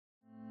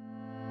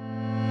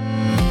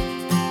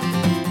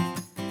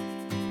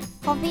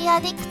Hobby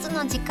Addicts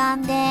の時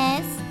間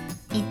で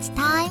す。It's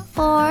time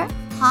for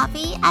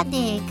Hobby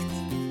Addicts.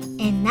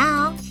 And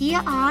now,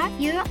 here are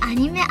your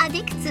Anime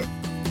Addicts.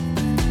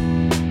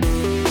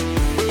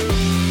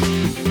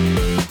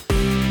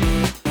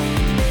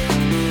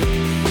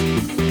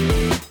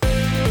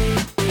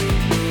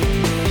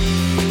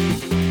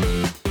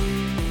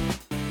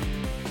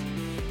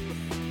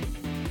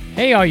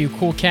 Hey, all you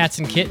cool cats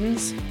and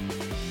kittens.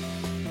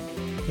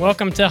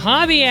 Welcome to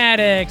Hobby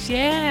Addicts.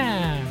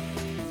 Yeah.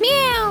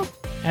 Meow.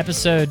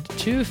 Episode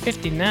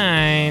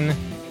 259.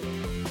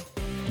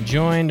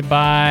 Joined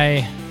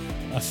by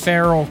a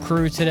feral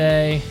crew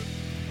today.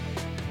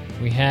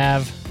 We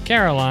have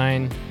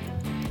Caroline.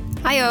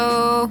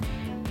 Hi-oh.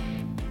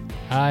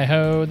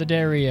 Hi-ho, the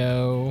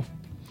Dario.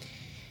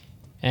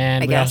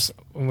 And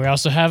we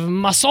also have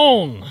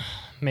Mason.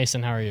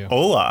 Mason, how are you?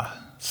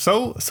 Hola.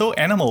 So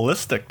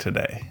animalistic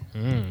today.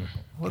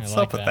 What's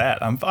like up with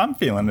that? I'm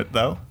feeling it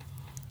though.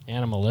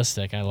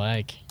 Animalistic, I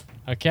like.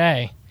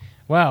 Okay.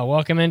 Well,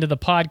 welcome into the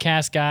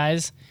podcast,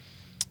 guys.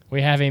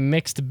 We have a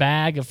mixed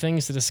bag of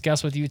things to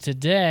discuss with you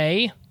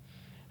today,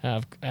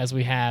 as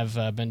we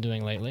have been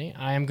doing lately.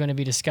 I am going to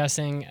be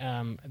discussing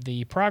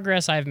the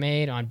progress I've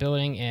made on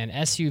building an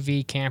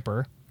SUV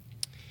camper.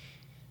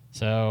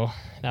 So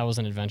that was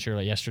an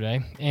adventure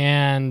yesterday.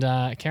 And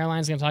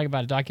Caroline's going to talk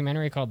about a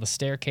documentary called The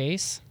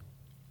Staircase.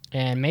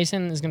 And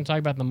Mason is going to talk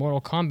about the Mortal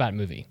Kombat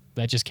movie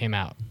that just came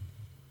out.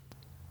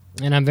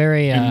 And I'm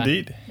very...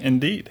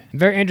 Indeed.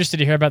 very interested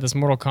to hear about this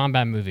Mortal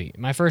Kombat movie.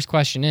 My first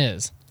question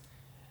is,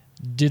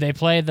 do they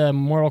play the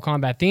Mortal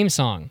Kombat theme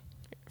song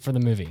for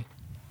the movie?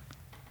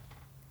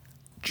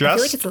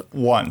 Just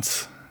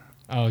once.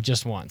 Oh,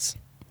 just once.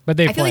 But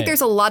they I feel like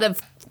there's a lot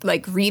of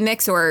like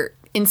remix or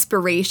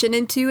inspiration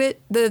into it,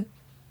 the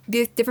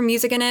different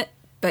music in it.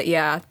 But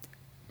yeah,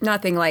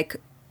 nothing like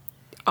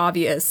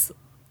obvious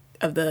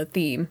of the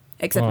theme,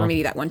 except for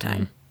maybe that one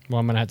time. Well,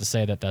 I'm going to have to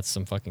say that that's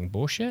some fucking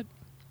bullshit.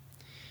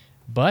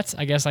 But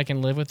I guess I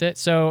can live with it.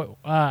 So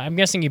I'm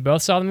guessing you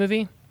both saw the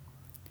movie?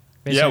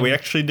 Yeah, we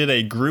actually did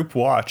a group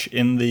watch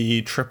in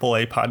the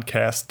AAA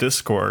podcast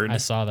Discord. I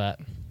saw that.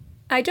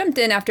 I jumped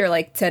in after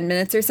like 10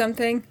 minutes or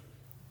something.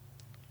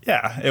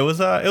 Yeah, it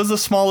was a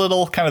small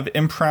little kind of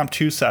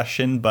impromptu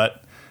session,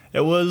 but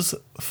it was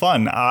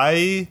fun.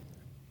 I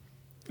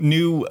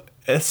knew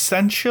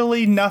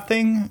essentially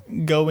nothing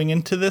going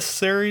into this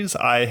series.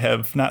 I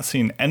have not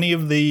seen any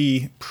of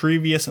the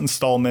previous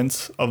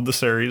installments of the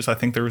series. I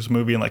think there was a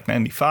movie in like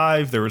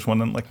 95, there was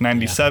one in like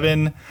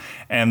 97,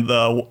 and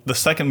the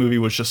second movie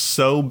was just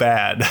so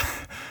bad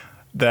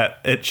that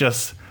it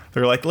just,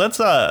 they're like, let's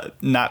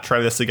not try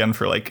this again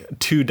for like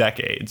 2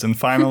 decades. And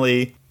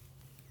finally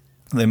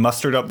they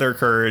mustered up their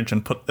courage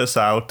and put this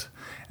out,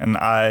 and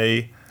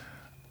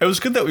it was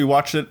good that we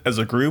watched it as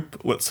a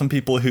group with some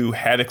people who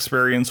had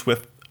experience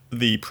with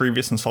the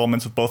previous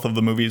installments of both of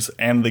the movies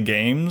and the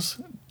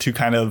games to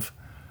kind of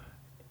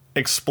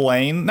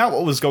explain, not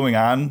what was going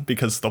on,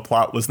 because the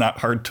plot was not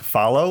hard to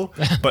follow,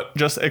 but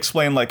just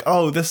explain like,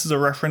 oh, this is a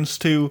reference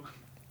to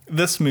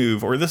this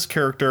move, or this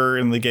character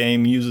in the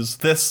game uses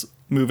this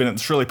move and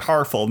it's really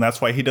powerful, and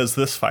that's why he does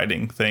this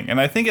fighting thing. And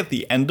I think at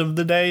the end of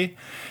the day,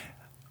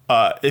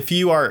 if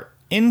you are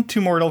into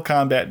Mortal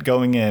Kombat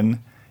going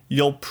in,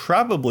 you'll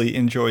probably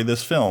enjoy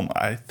this film.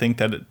 I think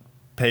that it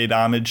paid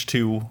homage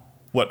to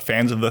what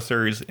fans of the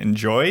series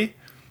enjoy.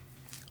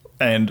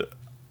 And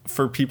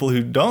for people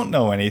who don't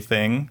know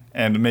anything,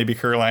 and maybe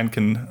Caroline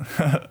can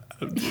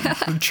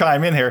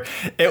chime in here,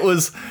 it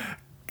was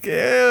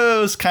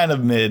kind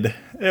of mid.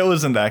 It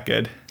wasn't that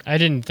good. I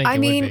didn't think it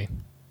would be.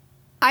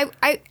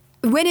 I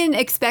went in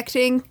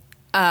expecting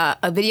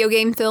a video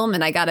game film,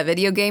 and I got a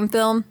video game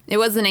film. It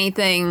wasn't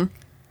anything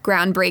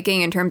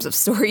groundbreaking in terms of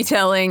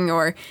storytelling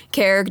or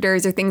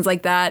characters or things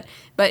like that.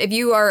 But if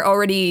you are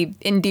already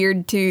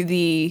endeared to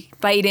the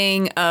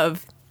fighting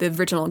of the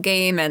original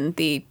game and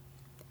the,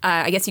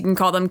 I guess you can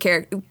call them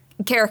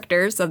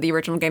characters of the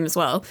original game as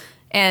well,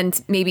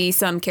 and maybe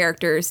some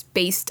characters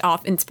based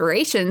off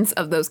inspirations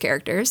of those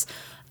characters,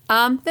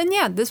 then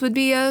yeah, this would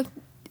be a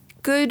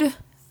good,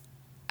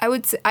 I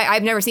would say,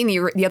 I've never seen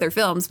the other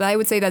films, but I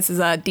would say this is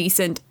a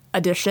decent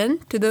addition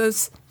to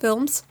those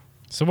films.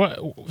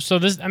 So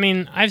this, I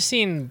mean, I've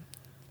seen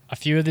a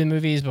few of the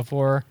movies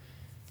before.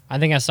 I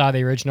think I saw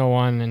the original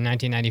one in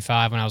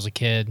 1995 when I was a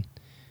kid.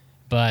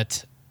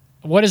 But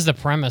what is the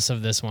premise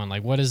of this one?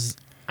 Like, what is...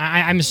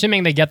 I'm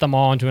assuming they get them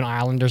all onto an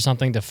island or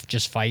something to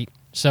just fight.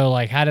 So,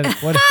 like,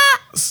 what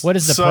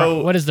is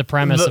the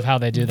premise of how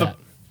they do that?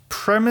 The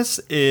premise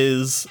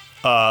is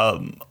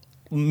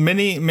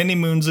many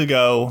moons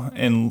ago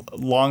in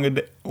long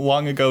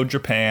ago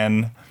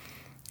Japan,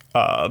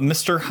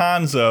 Mr.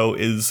 Hanzo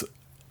is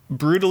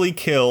brutally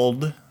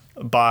killed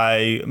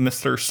by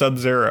Mr.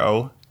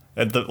 Sub-Zero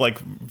at the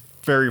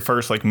very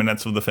first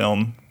minutes of the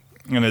film,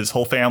 and his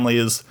whole family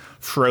is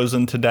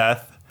frozen to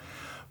death.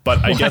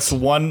 But I guess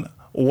one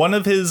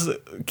of his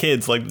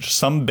kids,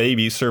 some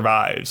baby,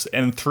 survives,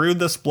 and through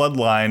this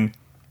bloodline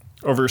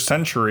over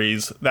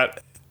centuries,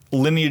 that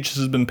lineage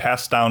has been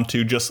passed down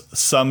to just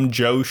some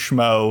Joe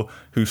Schmo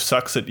who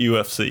sucks at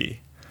UFC.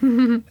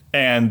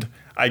 And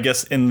I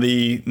guess in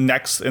the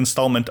next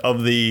installment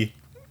of I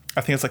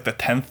think it's like the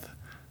 10th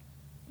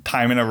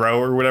time in a row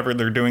or whatever,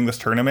 they're doing this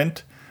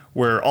tournament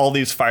where all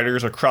these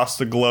fighters across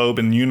the globe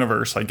and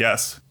universe, I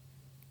guess,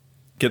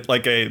 get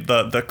like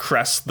the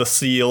crest, the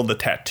seal, the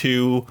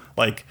tattoo,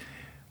 like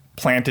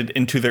planted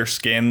into their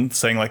skin,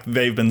 saying like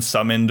they've been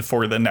summoned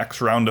for the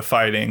next round of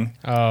fighting.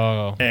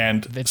 Oh.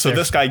 And so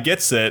this guy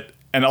gets it,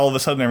 and all of a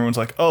sudden everyone's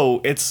like,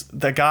 oh, it's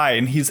the guy,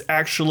 and he's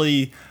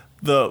actually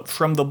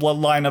from the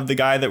bloodline of the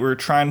guy that we're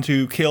trying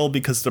to kill,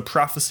 because the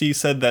prophecy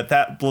said that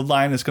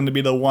bloodline is going to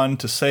be the one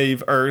to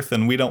save Earth,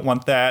 and we don't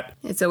want that.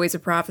 It's always a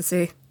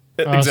prophecy.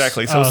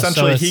 Exactly. So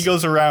essentially, so he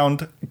goes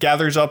around,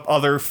 gathers up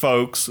other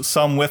folks,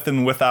 some with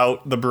and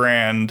without the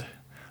brand,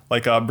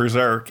 like a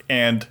berserk,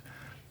 and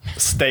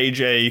stage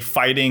a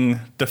fighting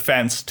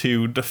defense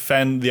to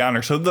defend the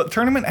honor. So the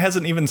tournament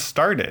hasn't even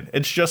started.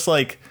 It's just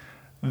like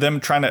them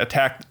trying to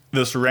attack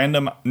this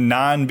random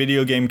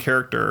non-video game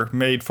character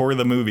made for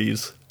the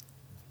movies.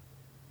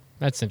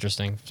 That's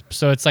interesting.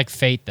 So it's like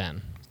Fate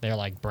then. They're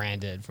like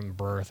branded from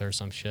birth or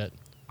some shit.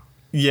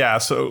 Yeah,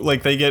 so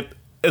like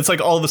it's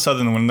like all of a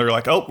sudden when they're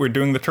like, oh, we're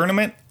doing the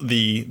tournament,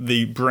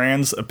 the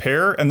brands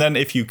appear, and then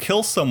if you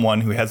kill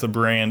someone who has a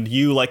brand,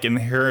 you like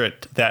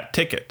inherit that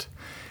ticket.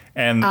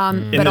 And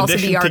but also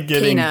the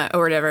Arcana or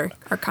whatever.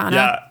 Arcana.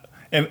 Yeah.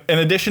 And in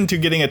addition to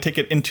getting a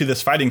ticket into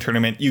this fighting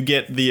tournament, you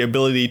get the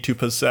ability to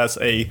possess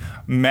a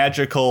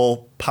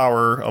magical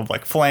power of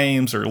like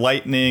flames or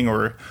lightning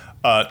or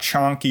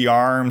chonky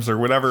arms or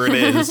whatever it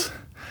is.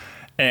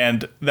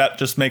 And that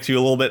just makes you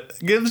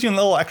gives you a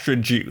little extra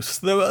juice.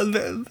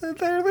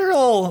 They're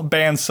all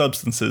banned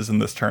substances in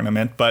this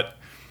tournament, but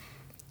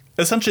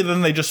essentially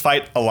then they just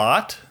fight a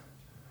lot.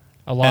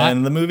 A lot?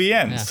 And the movie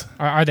ends.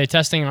 Yeah. Are they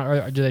testing,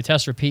 or do they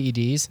test for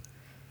PEDs?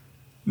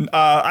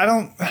 I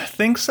don't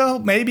think so.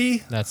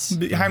 Maybe. That's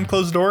behind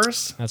closed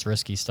doors. That's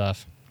risky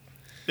stuff.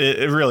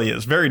 It really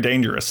is. Very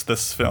dangerous,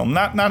 this film.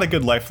 Not a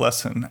good life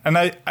lesson. And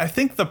I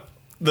think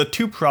the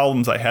two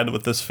problems I had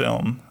with this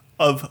film,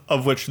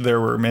 of which there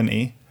were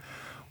many,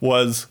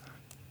 was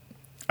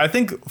I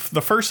think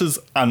the first is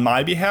on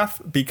my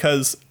behalf,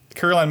 because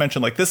Caroline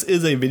mentioned like this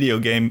is a video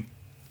game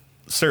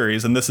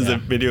series and this is a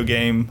video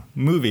game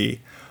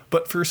movie.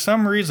 But for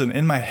some reason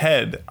in my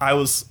head, I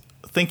was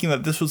thinking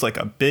that this was like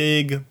a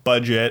big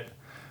budget,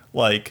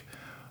 like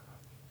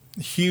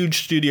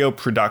huge studio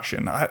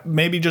production.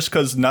 Maybe just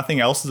because nothing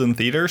else is in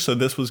theater, so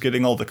this was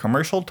getting all the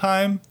commercial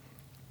time.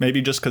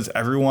 Maybe just because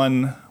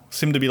everyone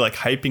seemed to be like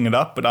hyping it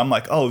up. But I'm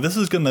like, oh, this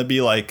is going to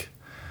be like,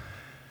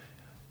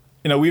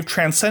 we've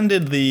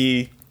transcended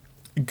the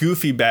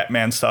goofy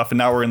Batman stuff and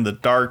now we're in the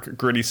dark,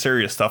 gritty,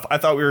 serious stuff. I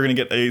thought we were going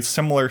to get a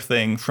similar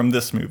thing from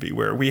this movie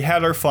where we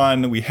had our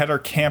fun, we had our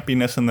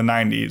campiness in the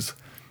 90s,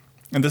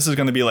 and this is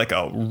going to be like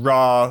a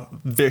raw,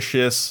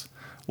 vicious,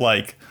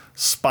 like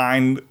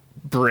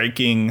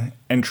spine-breaking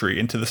entry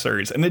into the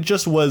series. And it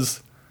just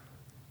was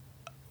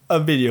a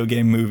video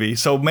game movie.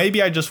 So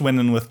maybe I just went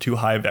in with too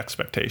high of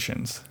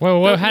expectations.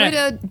 Well, would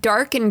a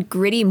dark and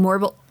gritty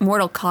Mortal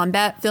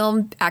Kombat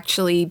film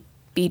actually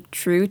be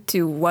true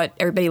to what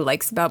everybody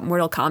likes about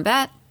Mortal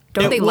Kombat?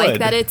 Don't they like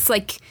that it's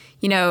like,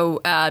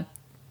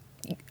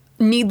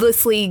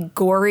 needlessly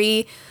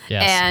gory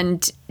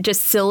and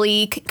just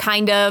silly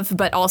kind of,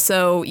 but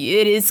also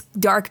it is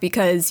dark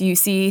because you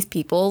see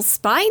people's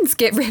spines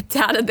get ripped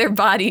out of their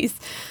bodies.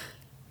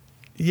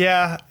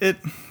 Yeah,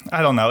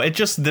 I don't know. It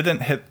just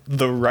didn't hit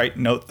the right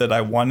note that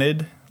I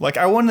wanted. Like,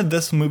 I wanted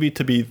this movie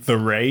to be The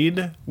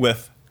Raid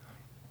with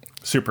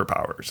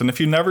superpowers. And if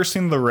you've never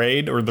seen The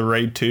Raid or The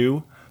Raid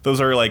 2, those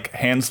are like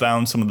hands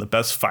down some of the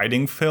best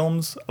fighting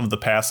films of the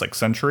past like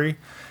century,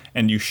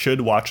 and you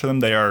should watch them.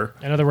 They are,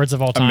 in other words,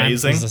 of all time,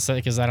 amazing.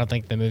 Because I don't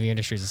think the movie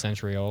industry is a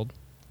century old.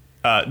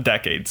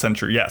 Decade,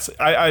 century, yes.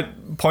 I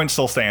point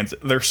still stands.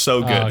 They're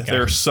so good. Okay.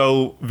 They're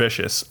so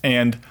vicious.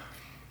 And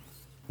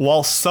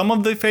while some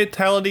of the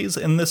fatalities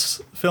in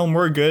this film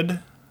were good,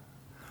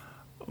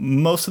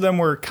 most of them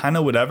were kind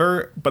of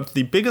whatever. But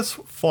the biggest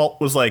fault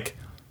was like,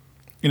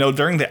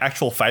 during the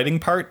actual fighting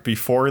part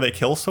before they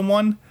kill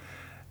someone,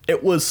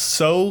 it was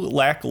so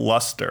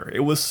lackluster.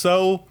 It was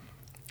so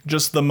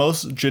just the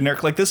most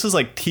generic. Like, this is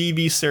like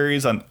TV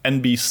series on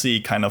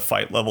NBC kind of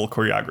fight level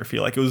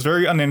choreography. Like, it was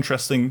very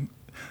uninteresting.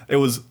 It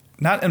was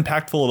not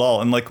impactful at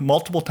all. And like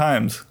multiple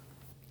times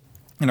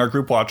in our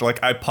group watch,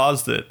 like I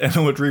paused it and it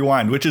would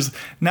rewind, which is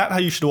not how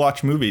you should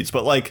watch movies.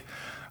 But like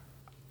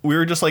we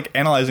were just like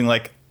analyzing,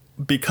 like,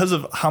 because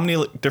of how many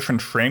like,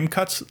 different frame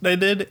cuts they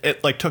did,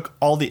 it like took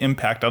all the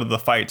impact out of the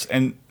fights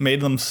and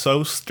made them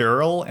so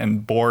sterile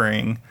and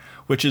boring,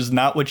 which is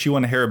not what you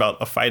want to hear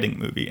about a fighting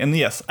movie. And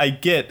yes, I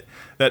get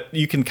that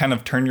you can kind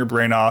of turn your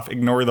brain off,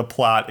 ignore the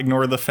plot,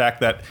 ignore the fact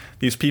that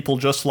these people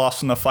just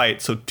lost in a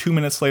fight, so 2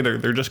 minutes later,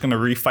 they're just going to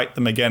refight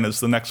them again as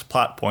the next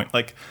plot point.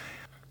 Like,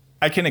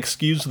 I can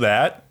excuse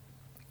that,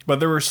 but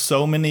there were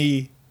so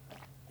many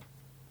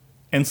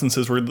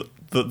instances where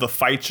the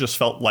fights just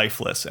felt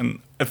lifeless. And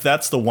if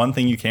that's the one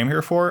thing you came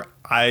here for,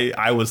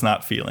 I was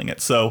not feeling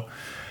it. So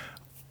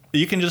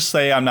you can just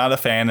say I'm not a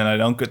fan and I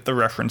don't get the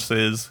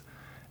references,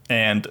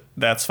 and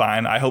that's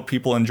fine. I hope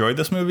people enjoyed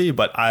this movie,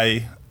 but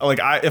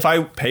if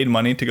I paid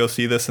money to go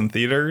see this in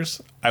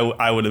theaters,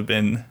 I would have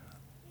been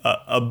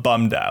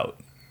bummed out.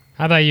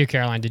 How about you,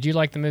 Caroline? Did you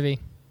like the movie?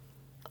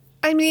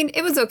 I mean,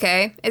 it was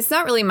okay. It's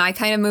not really my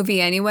kind of movie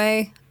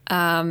anyway.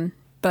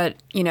 But,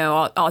 you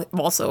know,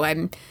 also I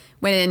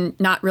went in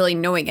not really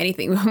knowing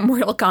anything about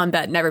Mortal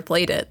Kombat, never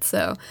played it.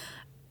 So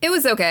it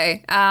was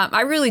okay.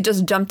 I really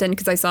just jumped in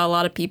because I saw a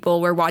lot of people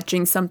were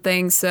watching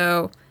something.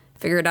 So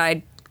figured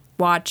I'd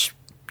watch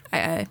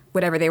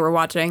whatever they were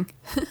watching.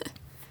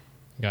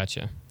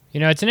 Gotcha. You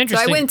know, it's an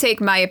interesting... So I wouldn't take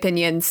my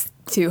opinions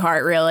to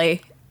heart,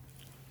 really.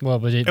 Well,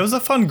 but it was a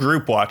fun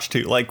group watch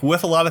too, like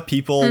with a lot of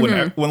people.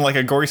 When like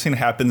a gory scene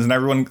happens and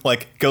everyone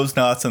like goes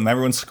nuts and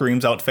everyone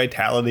screams out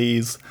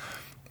fatalities,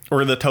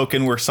 or the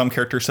token where some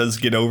character says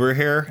 "Get over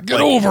here,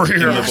 get over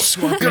here,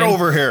 get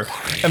over here,"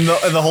 and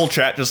the whole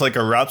chat just like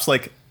erupts.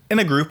 Like in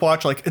a group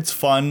watch, like it's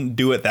fun,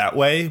 do it that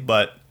way,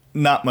 but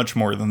not much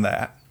more than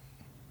that.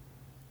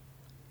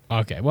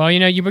 Okay, well, you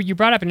know, you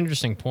brought up an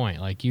interesting point.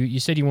 Like you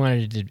said you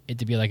wanted it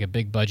to be like a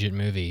big budget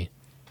movie.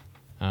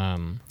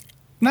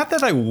 Not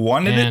that I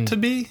wanted it to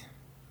be,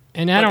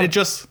 and I don't. It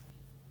just,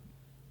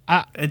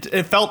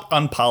 it felt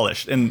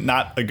unpolished in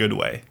not a good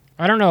way.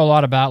 I don't know a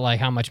lot about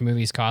like how much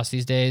movies cost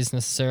these days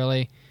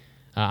necessarily.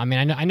 I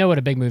mean, I know what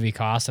a big movie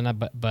costs,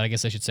 but I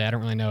guess I should say I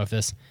don't really know if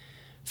this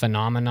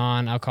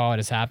phenomenon, I'll call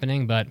it, is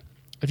happening. But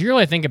if you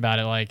really think about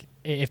it, like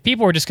if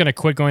people are just going to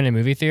quit going to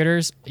movie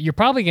theaters, you're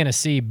probably going to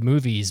see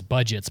movies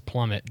budgets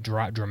plummet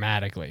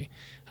dramatically.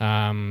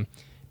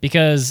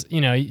 Because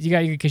you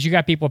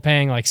got people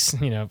paying like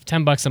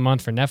 $10 a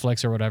month for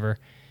Netflix or whatever,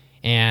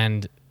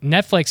 and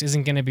Netflix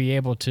isn't going to be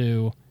able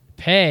to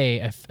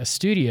pay a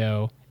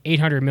studio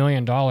 $800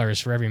 million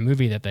for every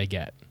movie that they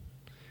get.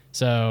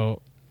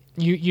 So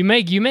you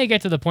may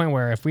get to the point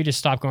where if we just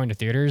stop going to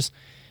theaters,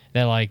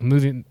 that like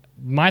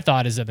my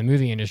thought is that the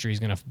movie industry is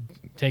going to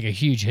take a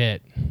huge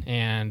hit,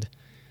 and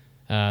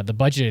the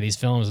budget of these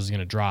films is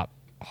going to drop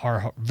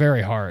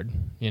very hard.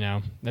 You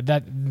know,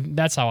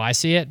 that's how I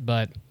see it,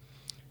 but.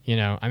 You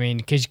know, I mean,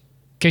 because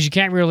you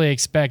can't really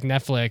expect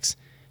Netflix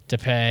to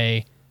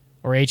pay,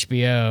 or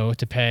HBO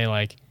to pay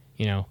like,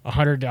 you know,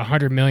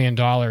 $100 million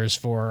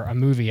for a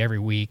movie every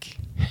week.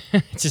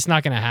 It's just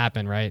not going to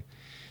happen, right?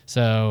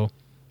 So,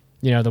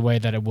 you know, the way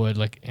that it would,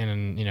 like,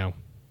 and you know,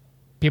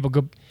 people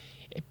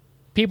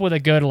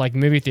that go to like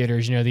movie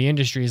theaters, you know, the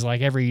industry is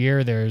like every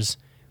year there's,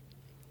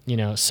 you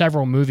know,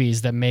 several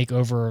movies that make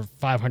over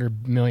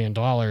 $500 million.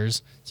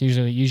 It's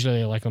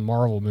usually like a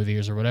Marvel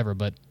movies or whatever,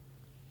 but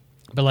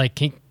like,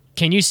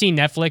 can you see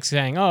Netflix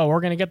saying, "Oh,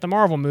 we're going to get the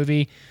Marvel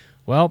movie"?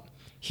 Well,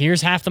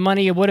 here's half the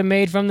money it would have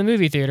made from the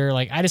movie theater.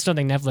 Like, I just don't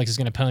think Netflix is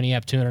going to pony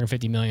up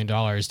 $250 million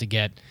to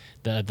get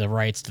the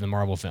rights to the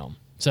Marvel film.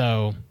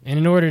 So, and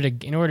in order to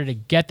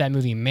get that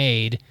movie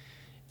made,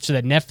 so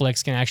that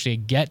Netflix can actually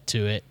get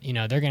to it, you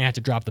know, they're going to have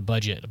to drop the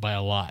budget by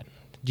a lot.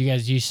 Do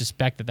you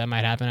suspect that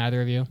might happen,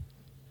 either of you?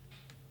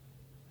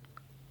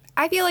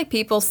 I feel like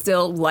people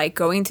still like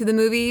going to the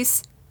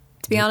movies,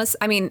 to be honest.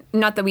 I mean,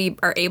 not that we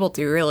are able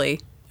to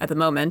really at the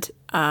moment,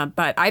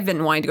 but I've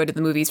been wanting to go to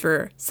the movies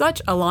for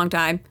such a long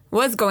time.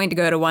 Was going to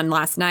go to one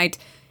last night.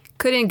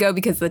 Couldn't go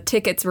because the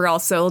tickets were all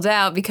sold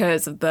out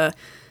because of the,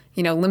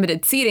 you know,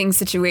 limited seating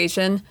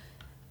situation.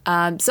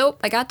 So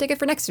I got a ticket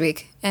for next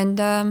week. And,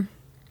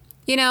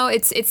 you know,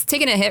 it's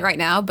taking a hit right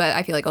now, but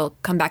I feel like it'll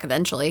come back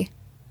eventually.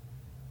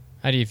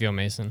 How do you feel,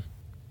 Mason?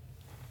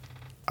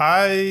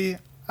 I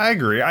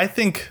agree. I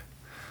think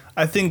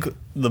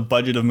the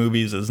budget of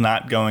movies is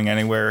not going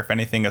anywhere. If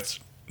anything, it's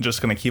just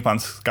going to keep on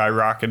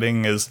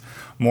skyrocketing as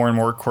more and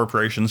more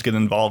corporations get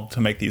involved to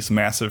make these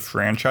massive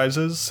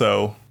franchises.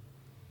 So,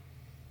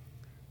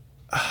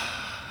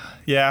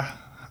 yeah,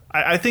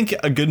 I think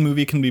a good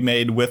movie can be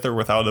made with or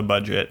without a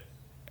budget,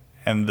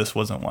 and this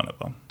wasn't one of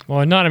them.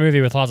 Well, not a movie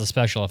with lots of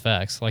special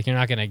effects. Like, you're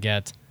not going to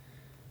get,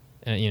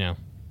 you know.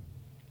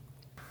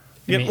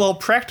 Yeah, well,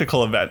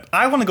 practical event.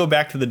 I want to go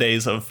back to the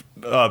days of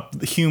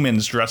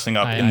humans dressing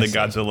up in the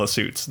Godzilla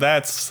suits.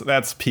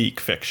 That's peak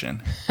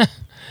fiction.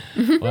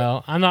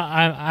 Well,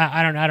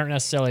 I don't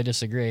necessarily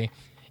disagree.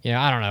 You know,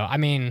 I don't know. I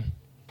mean,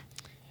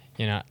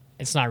 you know,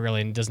 it's not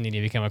really, it doesn't need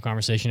to become a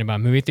conversation about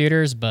movie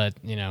theaters, but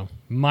you know,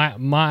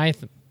 my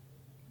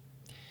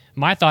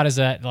thought is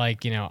that,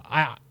 like, you know,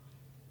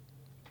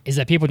 is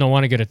that people don't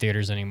want to go to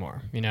theaters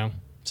anymore, you know?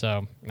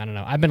 So, I don't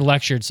know. I've been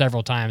lectured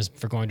several times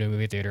for going to a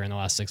movie theater in the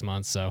last 6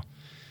 months, so,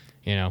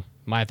 you know,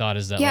 my thought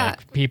is that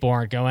like people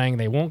aren't going,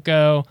 they won't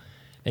go.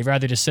 They'd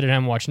rather just sit at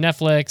home and watch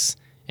Netflix.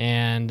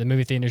 And the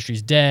movie theater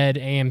industry's dead.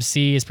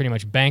 AMC is pretty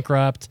much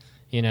bankrupt.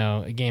 You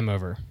know, game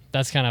over.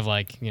 That's kind of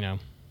like, you know,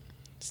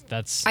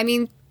 that's. I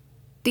mean,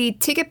 the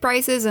ticket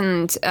prices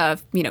and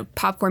you know,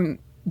 popcorn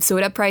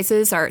soda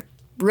prices are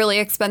really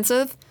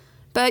expensive,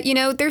 but you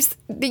know,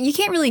 you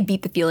can't really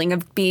beat the feeling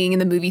of being in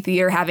the movie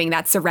theater, having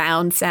that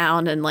surround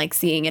sound and like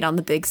seeing it on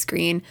the big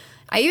screen.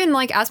 I even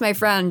like asked my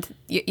friend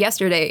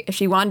yesterday if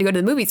she wanted to go to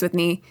the movies with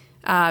me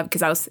because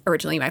that was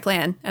originally my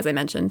plan, as I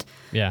mentioned.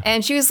 Yeah.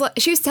 And she was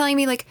telling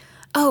me like,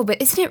 oh,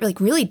 but isn't it like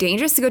really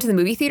dangerous to go to the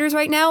movie theaters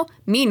right now?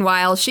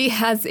 Meanwhile, she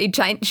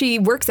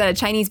works at a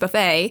Chinese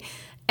buffet,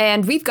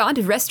 and we've gone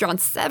to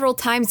restaurants several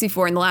times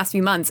before in the last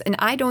few months, and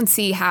I don't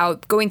see how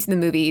going to the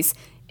movies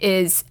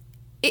is.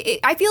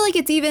 I feel like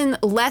it's even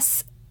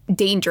less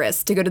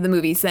dangerous to go to the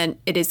movies than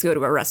it is to go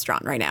to a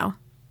restaurant right now.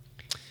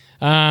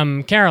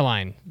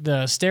 Caroline,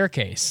 The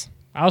Staircase.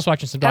 I was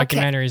watching some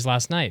documentaries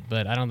last night,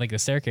 but I don't think The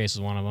Staircase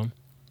is one of them.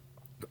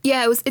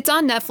 Yeah, it's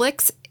on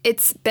Netflix.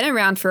 It's been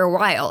around for a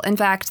while. In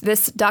fact,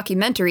 this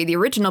documentary, the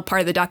original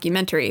part of the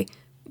documentary,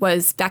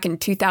 was back in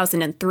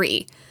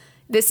 2003.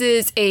 This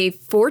is a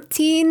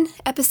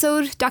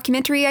 14-episode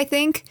documentary, I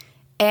think,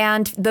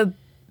 and the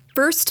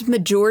first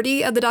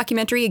majority of the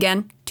documentary,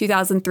 again,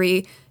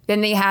 2003,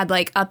 then they had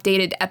like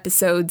updated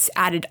episodes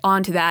added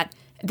onto that.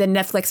 Then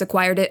Netflix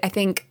acquired it, I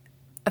think,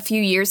 a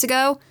few years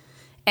ago,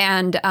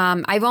 and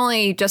I've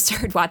only just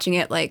started watching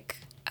it like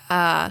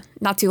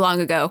not too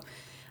long ago.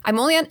 I'm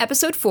only on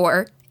episode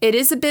 4. It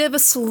is a bit of a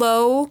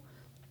slow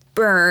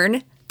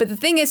burn, but the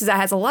thing is that it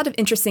has a lot of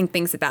interesting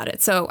things about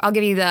it. So I'll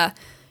give you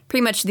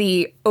pretty much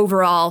the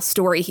overall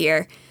story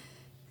here.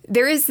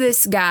 There is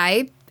this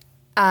guy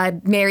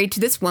married to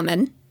this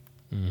woman.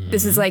 Mm-hmm.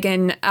 This is like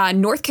in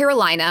North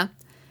Carolina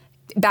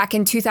back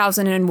in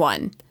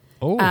 2001.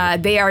 Oh.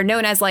 They are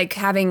known as like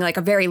having like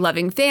a very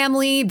loving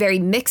family, very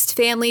mixed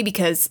family,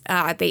 because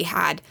they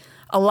had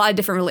a lot of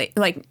different,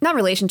 not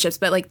relationships,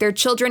 but like their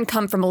children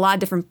come from a lot of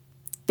different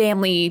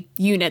family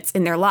units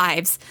in their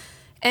lives.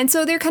 And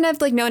so they're kind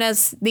of like known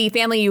as the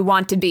family you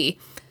want to be.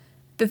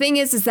 The thing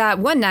is that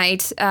one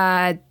night,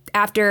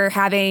 after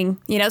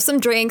having, some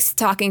drinks,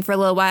 talking for a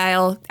little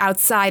while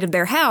outside of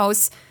their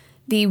house,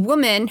 the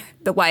woman,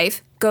 the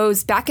wife,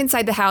 goes back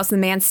inside the house. The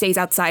man stays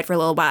outside for a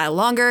little while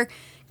longer,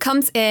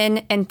 comes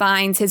in and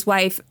finds his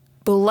wife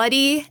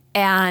bloody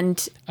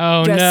and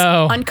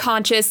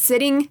unconscious,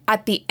 sitting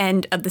at the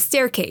end of the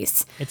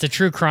staircase. It's a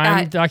true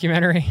crime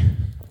documentary?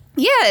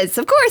 Yes,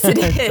 of course it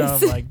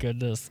is. Oh my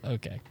goodness.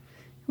 Okay.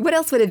 What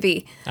else would it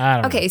be? I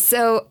don't know. Okay,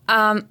 so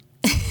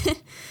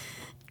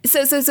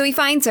so he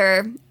finds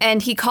her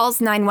and he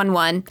calls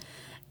 911,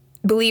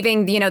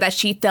 believing, that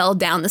she fell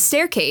down the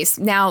staircase.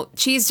 Now,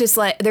 she's just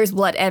like, there's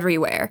blood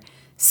everywhere.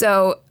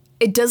 So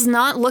it does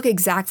not look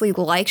exactly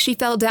like she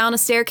fell down a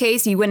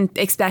staircase. You wouldn't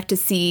expect to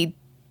see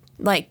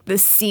like the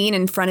scene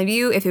in front of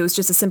you if it was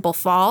just a simple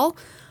fall.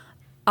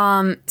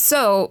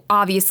 So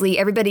obviously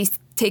everybody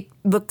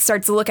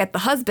starts to look at the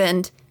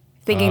husband,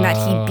 thinking that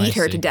he beat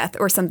her to death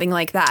or something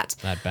like that.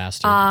 That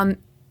bastard.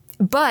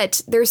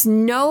 But there's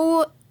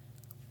no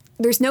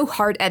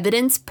hard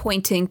evidence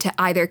pointing to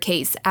either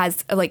case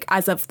as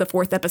of the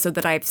 4th episode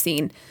that I've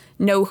seen.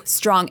 No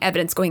strong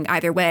evidence going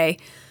either way.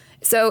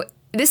 So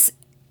this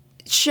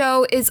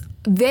show is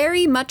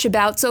very much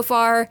about, so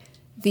far,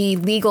 the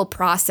legal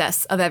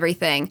process of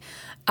everything.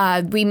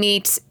 We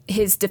meet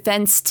his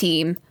defense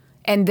team,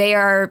 and they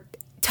are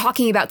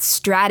talking about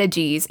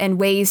strategies and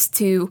ways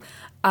to,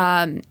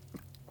 the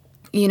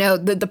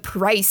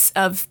price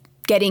of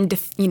getting,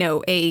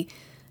 a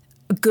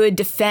good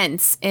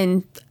defense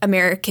in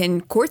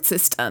American court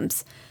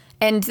systems.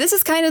 And this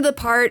is kind of the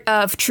part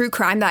of true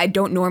crime that I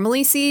don't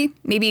normally see,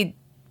 maybe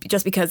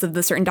just because of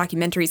the certain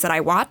documentaries that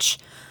I watch.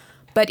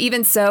 But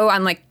even so,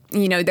 I'm like,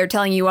 they're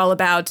telling you all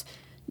about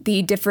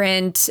the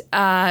different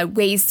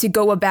ways to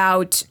go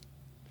about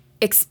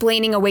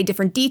explaining away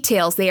different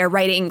details. They are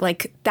writing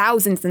like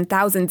thousands and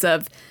thousands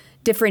of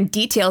different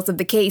details of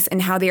the case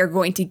and how they are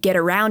going to get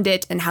around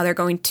it and how they're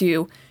going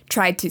to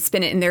try to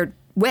spin it in their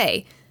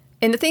way.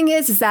 And the thing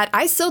is that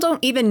I still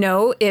don't even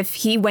know if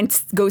he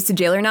goes to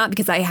jail or not,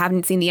 because I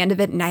haven't seen the end of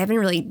it and I haven't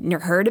really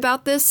heard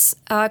about this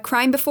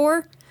crime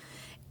before.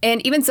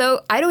 And even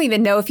so, I don't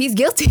even know if he's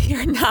guilty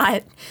or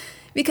not,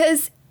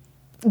 because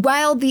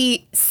while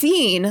the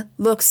scene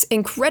looks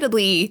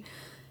incredibly,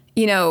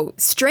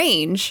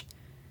 strange,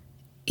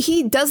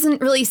 he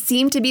doesn't really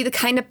seem to be the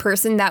kind of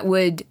person that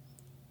would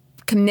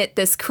commit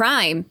this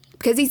crime,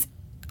 because he's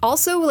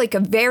also like a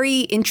very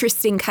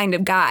interesting kind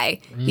of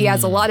guy. He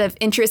has a lot of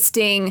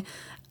interesting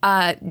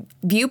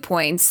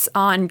viewpoints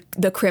on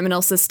the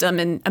criminal system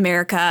in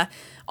America,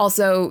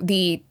 also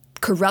the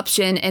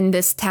corruption in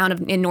this town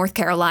in North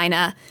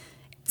Carolina.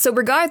 So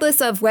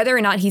regardless of whether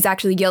or not he's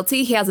actually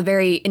guilty, he has a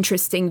very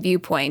interesting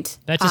viewpoint.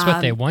 That's just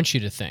what they want you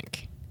to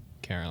think,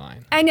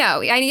 Caroline. I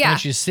know. Yeah.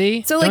 Don't you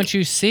see? So, don't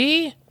you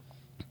see?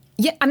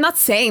 Yeah, I'm not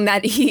saying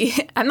that he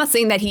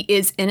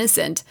is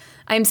innocent.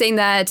 I'm saying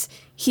that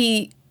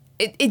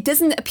it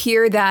doesn't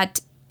appear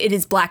that it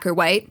is black or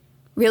white,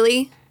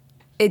 really.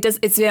 It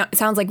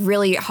sounds like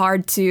really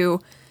hard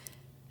to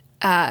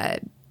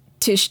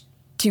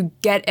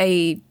get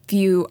a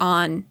view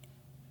on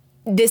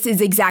this is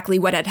exactly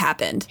what had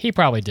happened. He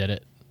probably did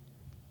it.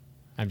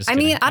 I'm just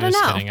kidding. I don't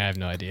know. Kidding. I have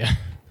no idea.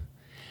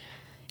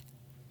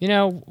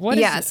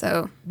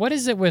 What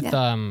is it with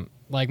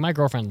like my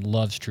girlfriend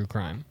loves true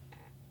crime.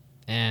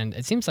 And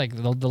it seems like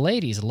the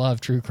ladies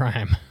love true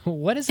crime.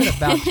 What is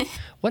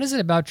it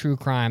about true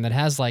crime that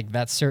has like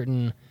that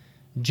certain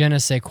je ne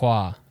sais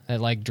quoi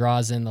that like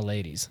draws in the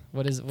ladies?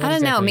 What I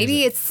don't know.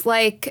 Maybe it's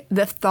like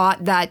the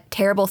thought that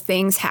terrible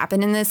things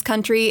happen in this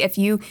country. If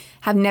you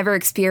have never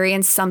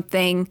experienced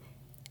something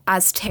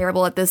as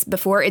terrible at this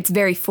before, it's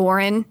very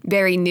foreign,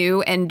 very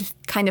new, and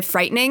kind of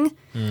frightening.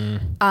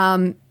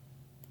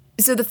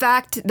 So the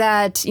fact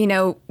that,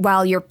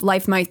 while your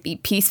life might be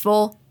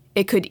peaceful,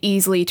 it could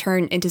easily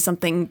turn into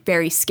something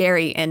very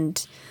scary.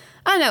 And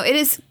I don't know,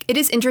 it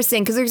is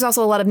interesting because there's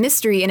also a lot of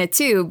mystery in it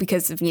too,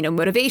 because of,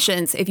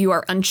 motivations, if you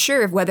are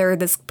unsure of whether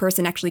this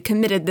person actually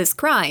committed this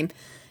crime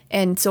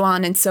and so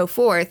on and so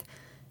forth.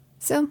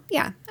 So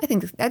yeah, I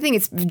think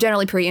it's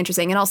generally pretty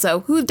interesting. And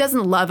also, who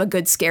doesn't love a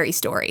good scary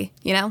story,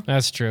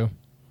 That's true.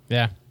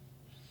 Yeah.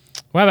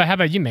 Well, how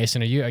about you,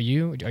 Mason? Are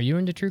you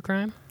into true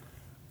crime?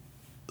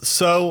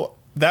 So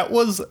that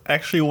was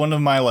actually one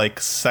of my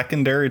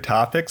secondary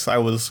topics I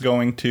was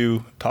going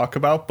to talk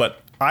about,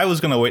 but I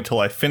was going to wait till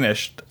I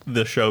finished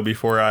the show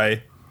before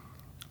I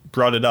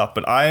brought it up.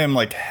 But I am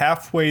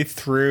halfway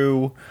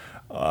through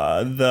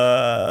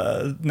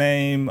the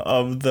name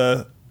of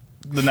the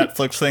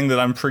Netflix thing that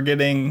I'm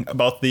forgetting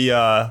about, the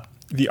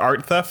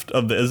art theft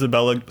of the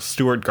Isabella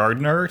Stewart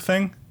Gardner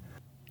thing.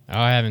 Oh,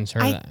 I haven't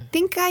heard that. I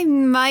think I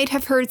might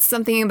have heard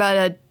something about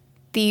a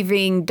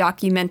thieving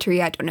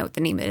documentary. I don't know what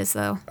the name is,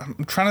 though.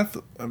 I'm trying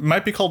to... it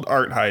might be called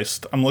Art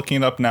Heist. I'm looking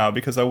it up now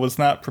because I was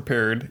not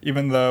prepared,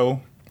 even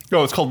though...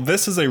 Oh, it's called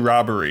This Is a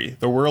Robbery,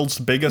 the world's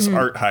biggest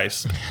art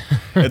heist.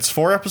 It's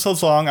 4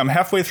 episodes long. I'm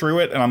halfway through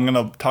it, and I'm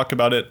going to talk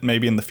about it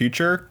maybe in the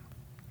future.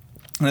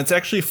 And it's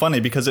actually funny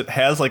because it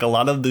has a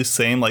lot of the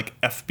same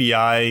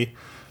FBI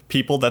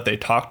people that they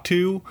talk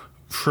to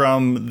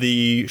from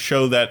the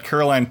show that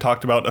Caroline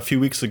talked about a few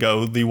weeks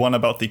ago, the one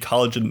about the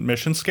college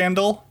admission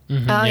scandal.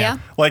 Mm-hmm, oh, yeah?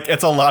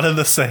 It's a lot of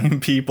the same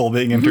people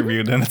being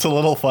interviewed, and it's a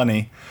little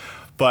funny.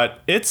 But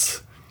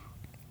it's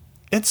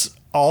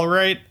all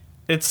right.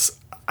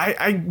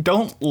 I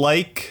don't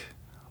like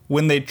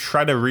when they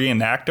try to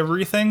reenact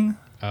everything.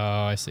 Oh,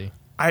 I see.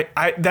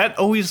 I that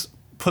always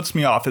puts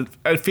me off.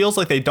 It feels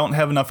like they don't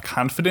have enough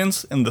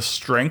confidence in the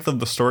strength of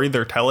the story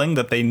they're telling,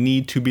 that they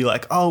need to be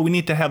we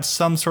need to have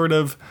some sort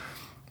of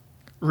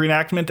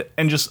reenactment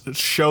and just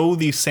show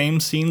these same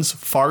scenes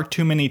far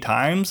too many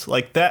times.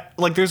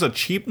 There's a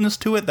cheapness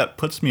to it that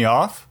puts me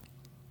off.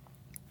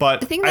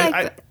 But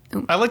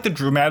I like the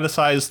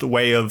dramatized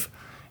way of,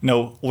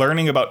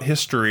 learning about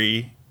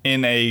history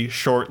in a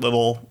short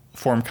little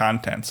form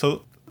content.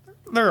 So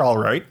they're all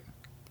right.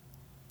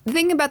 The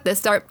thing about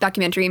this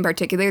documentary in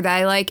particular that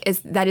I like is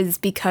that is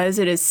because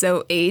it is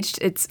so aged.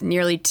 It's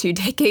nearly 2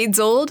 decades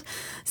old.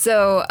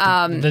 So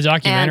the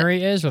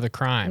documentary is, or the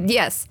crime?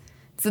 Yes.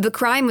 So the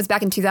crime was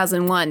back in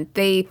 2001.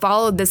 They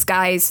followed this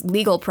guy's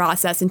legal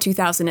process in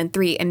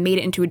 2003 and made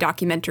it into a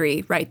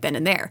documentary right then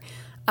and there.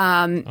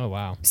 Oh,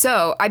 wow.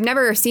 So I've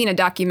never seen a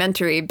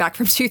documentary back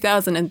from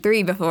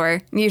 2003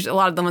 before. Usually a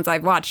lot of the ones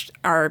I've watched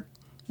are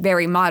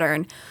very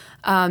modern.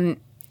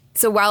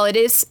 So while it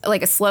is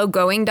a slow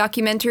going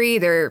documentary,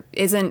 there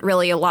isn't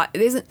really a lot.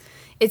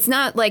 It's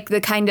not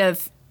the kind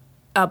of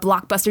a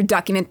blockbuster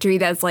documentary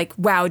that's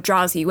wow,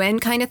 draws you in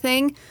kind of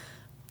thing.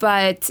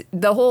 But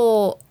the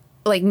whole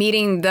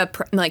meeting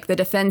the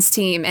defense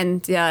team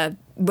and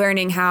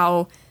learning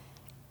how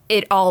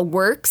it all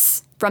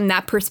works from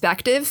that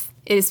perspective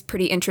is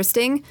pretty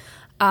interesting.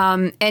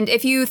 And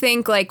if you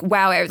think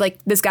wow,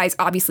 this guy's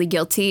obviously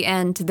guilty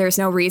and there's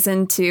no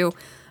reason to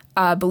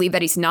believe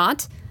that he's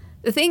not.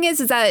 The thing is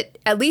that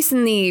at least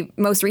in the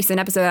most recent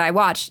episode that I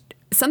watched,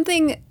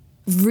 something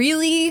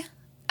really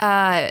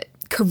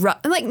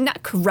corrupt,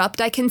 not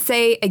corrupt, I can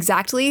say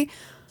exactly,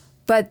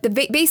 but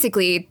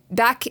basically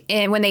back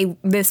when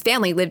this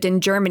family lived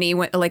in Germany,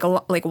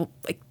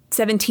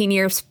 17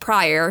 years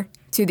prior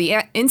to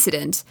the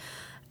incident,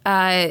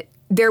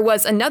 there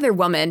was another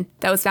woman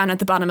that was found at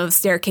the bottom of a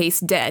staircase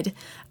dead.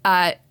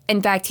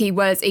 In fact, he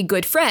was a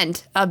good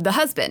friend of the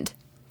husband.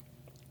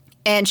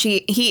 And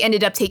he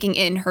ended up taking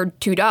in her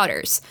 2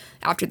 daughters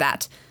after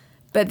that.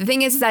 But the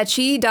thing is that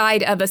she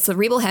died of a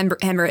cerebral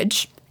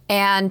hemorrhage.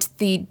 And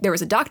there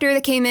was a doctor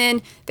that came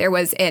in. There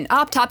was an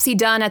autopsy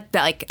done at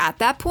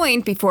that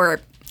point before,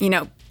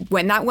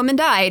 when that woman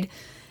died.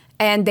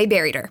 And they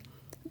buried her.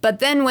 But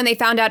then when they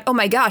found out, oh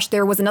my gosh,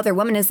 there was another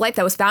woman in his life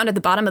that was found at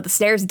the bottom of the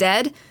stairs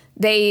dead,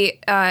 they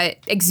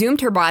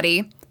exhumed her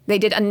body. They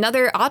did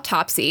another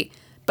autopsy.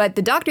 But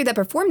the doctor that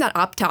performed that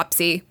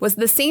autopsy was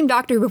the same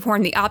doctor who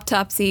performed the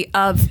autopsy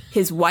of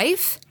his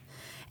wife.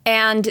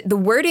 And the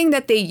wording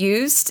that they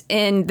used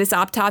in this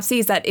autopsy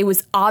is that it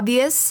was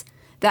obvious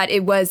that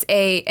it was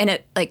a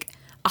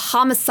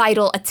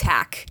homicidal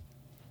attack.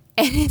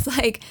 And it's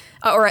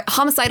or a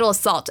homicidal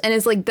assault. And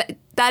it's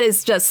that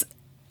is just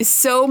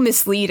so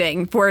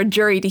misleading for a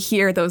jury to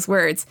hear those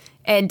words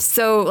and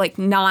so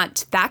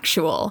not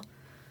factual.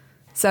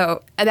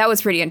 So that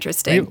was pretty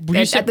interesting.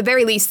 At the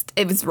very least,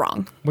 it was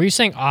wrong. Were you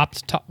saying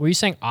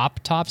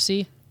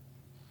autopsy?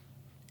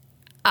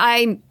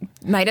 I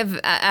might have.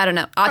 I don't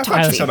know. Autopsy.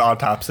 I thought you said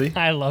autopsy.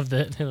 I loved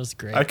it. It was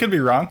great. I could be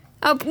wrong.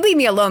 Oh, leave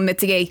me alone,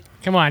 Mitsuge.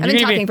 Come on, I've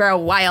been talking for a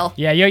while.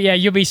 Yeah,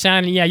 you'll be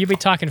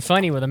talking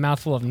funny with a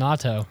mouthful of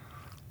natto.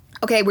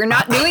 Okay, we're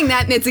not doing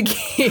that,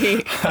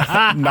 Mitsuki.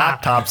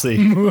 Not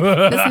Topsy.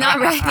 That's not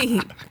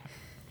right.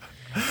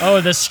 Oh,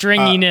 the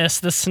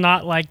stringiness, the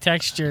snot-like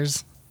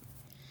textures.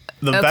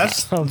 The Okay.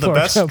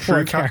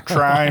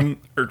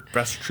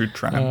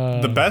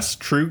 best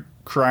true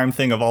crime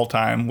thing of all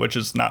time, which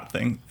is not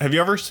thing. Have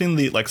you ever seen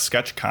the like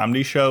sketch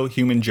comedy show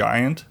Human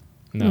Giant?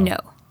 No.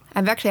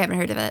 I've actually haven't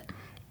heard of it.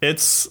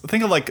 It's,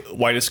 think of like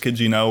Whitest Kids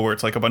You Know, where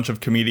it's like a bunch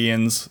of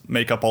comedians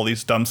make up all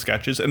these dumb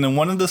sketches. And then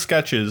one of the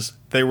sketches,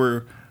 they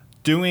were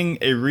doing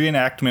a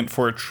reenactment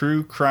for a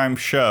true crime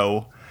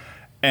show.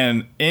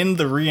 And in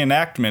the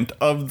reenactment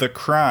of the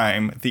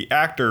crime, the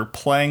actor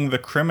playing the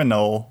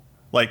criminal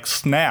like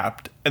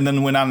snapped and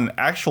then went on an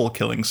actual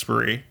killing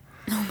spree.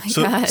 Oh my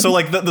God. So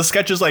like the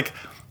sketch is like,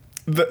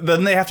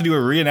 then they have to do a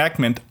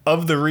reenactment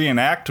of the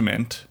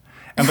reenactment.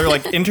 And they're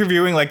like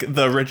interviewing like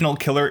the original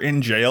killer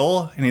in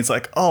jail. And he's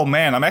like, oh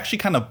man, I'm actually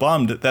kind of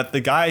bummed that the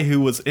guy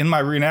who was in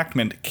my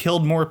reenactment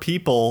killed more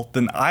people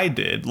than I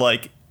did.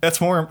 Like,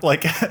 that's more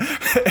like,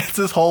 it's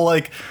this whole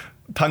like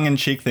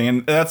tongue-in-cheek thing.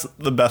 And that's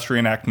the best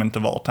reenactment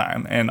of all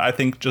time. And I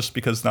think just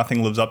because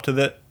nothing lives up to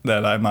that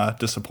I'm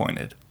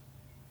disappointed.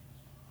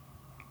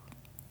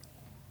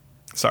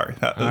 Sorry,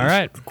 that was all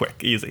right. Quick,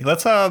 easy.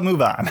 Let's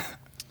move on. Do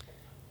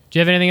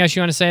you have anything else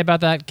you want to say about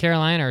that,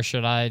 Caroline, or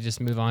should I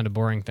just move on to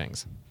boring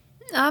things?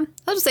 I'll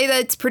just say that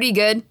it's pretty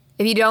good.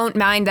 If you don't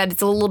mind that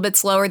it's a little bit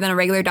slower than a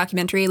regular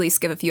documentary, at least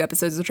give a few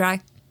episodes a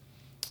try.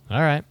 All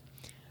right.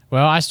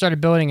 Well, I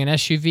started building an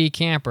SUV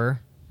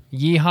camper.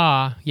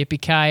 Yeehaw,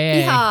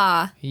 yippee-ki-yay.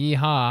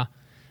 Yeehaw.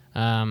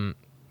 Yeehaw.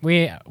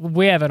 We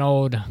have an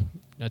old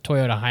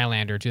Toyota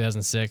Highlander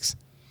 2006,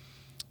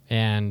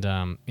 and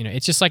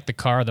it's just like the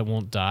car that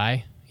won't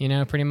die.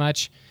 Pretty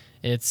much.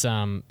 It's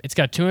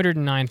got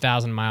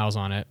 209,000 miles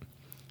on it.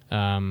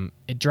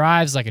 It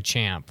drives like a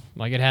champ.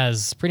 Like, it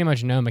has pretty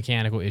much no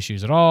mechanical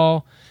issues at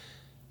all.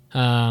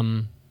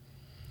 I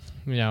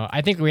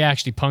think we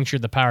actually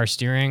punctured the power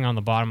steering on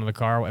the bottom of the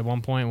car at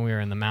one point when we were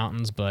in the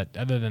mountains. But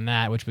other than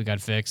that, which we got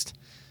fixed,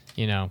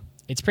 it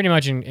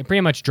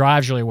pretty much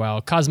drives really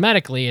well.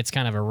 Cosmetically, it's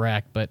kind of a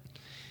wreck, but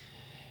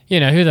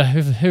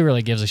who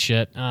really gives a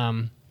shit?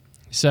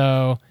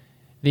 So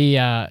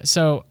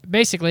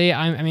basically,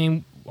 I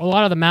mean. A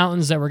lot of the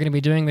mountains that we're going to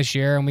be doing this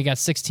year, and we got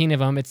 16 of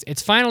them.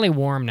 It's finally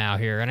warm now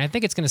here, and I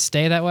think it's going to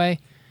stay that way.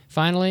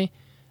 Finally,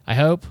 I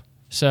hope.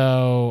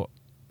 So,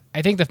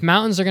 I think the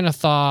mountains are going to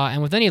thaw,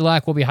 and with any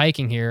luck, we'll be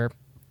hiking here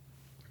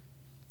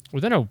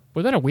within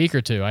a week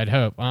or two. I'd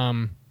hope.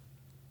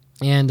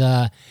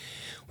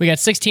 We got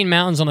 16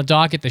 mountains on the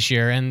docket this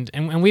year, and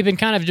we've been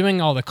kind of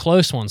doing all the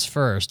close ones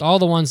first, all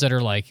the ones that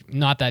are like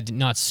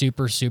not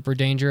super super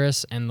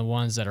dangerous, and the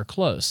ones that are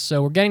close.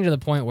 So we're getting to the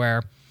point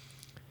where.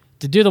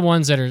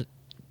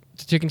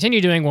 To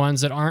continue doing ones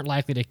that aren't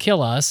likely to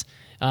kill us,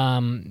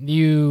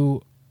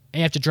 you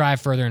have to drive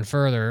further and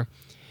further.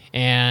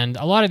 And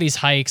a lot of these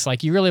hikes,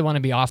 like, you really want to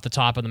be off the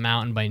top of the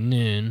mountain by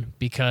noon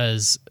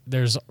because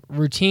there's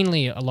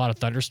routinely a lot of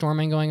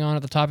thunderstorming going on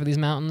at the top of these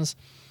mountains.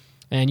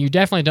 And you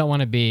definitely don't want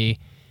to be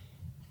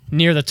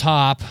near the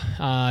top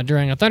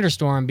during a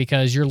thunderstorm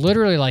because you're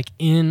literally like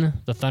in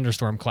the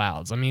thunderstorm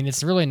clouds. I mean,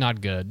 it's really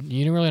not good.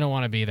 You really don't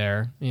want to be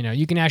there.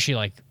 You can actually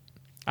like...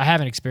 I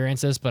haven't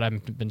experienced this, but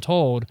I've been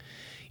told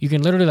you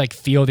can literally like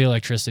feel the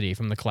electricity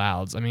from the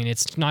clouds. I mean,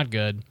 it's not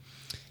good.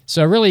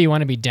 So really, you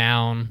want to be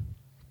down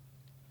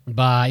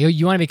by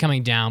you want to be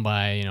coming down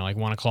by like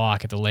 1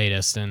 o'clock at the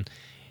latest. And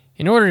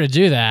in order to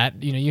do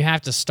that, you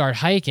have to start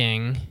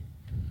hiking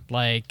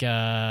like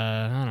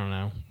I don't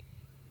know,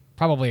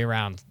 probably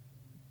around,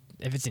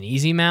 if it's an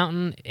easy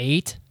mountain,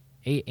 8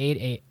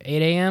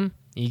 a.m.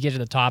 You get to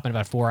the top in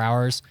about 4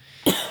 hours,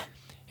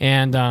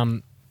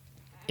 and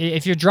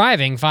if you're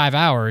driving 5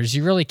 hours,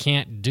 you really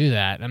can't do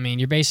that. I mean,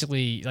 you're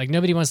basically like,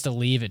 nobody wants to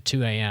leave at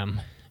 2 a.m.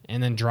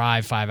 and then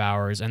drive 5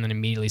 hours and then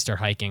immediately start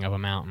hiking up a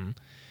mountain.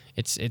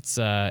 It's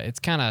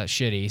kind of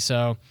shitty.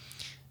 So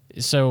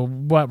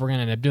what we're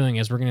gonna end up doing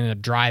is we're gonna end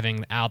up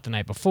driving out the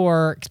night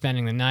before,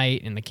 spending the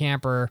night in the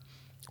camper,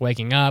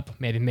 waking up,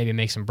 maybe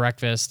make some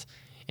breakfast,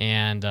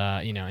 and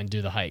and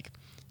do the hike.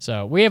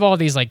 So we have all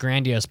these like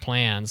grandiose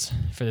plans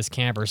for this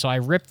camper. So I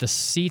ripped the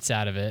seats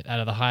out of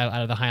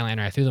the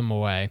Highlander. I threw them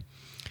away.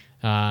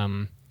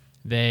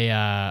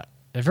 They're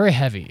very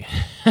heavy.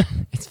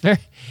 It's very,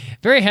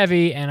 very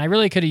heavy, and I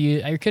really could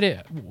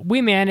have.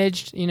 We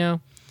managed, getting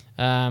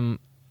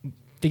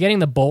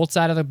the bolts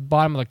out of the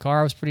bottom of the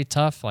car was pretty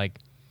tough. Like,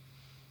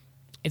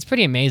 it's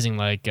pretty amazing.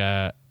 Like,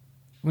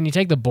 when you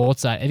take the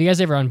bolts out, have you guys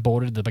ever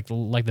unbolted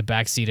the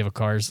back seat of a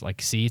car's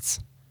like seats?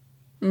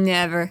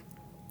 Never.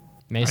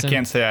 Mason? I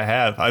can't say I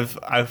have.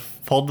 I've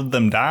folded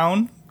them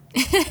down.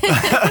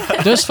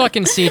 Those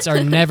fucking seats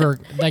are never,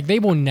 like, they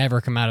will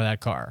never come out of that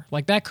car.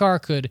 Like, that car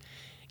could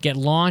get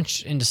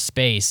launched into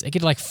space. It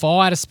could like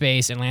fall out of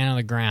space and land on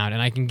the ground,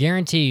 and I can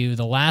guarantee you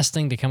the last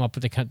thing to come up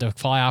with to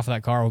fly off of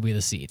that car will be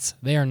the seats.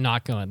 They are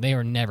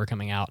never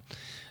coming out.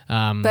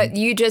 But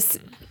you just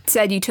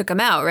said you took them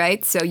out,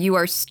 right? So you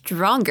are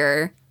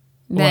stronger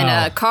than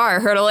Well, a car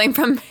hurtling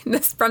from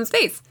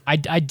space. I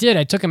did.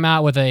 I took him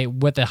out with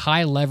a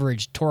high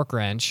leverage torque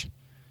wrench.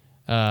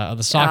 Of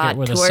the socket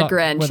with torque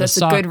wrench. That's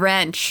a good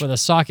wrench. With a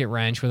socket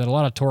wrench with a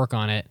lot of torque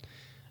on it.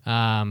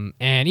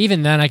 And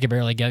even then I could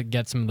barely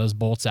get some of those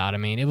bolts out. I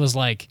mean, it was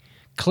like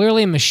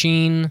clearly a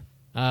machine,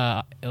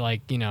 it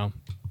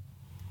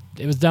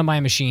was done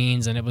by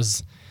machines, and it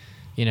was,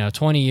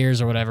 20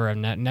 years or whatever of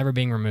never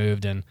being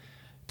removed, and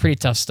pretty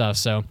tough stuff.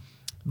 So,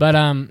 but,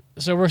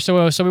 the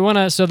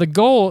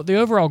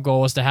overall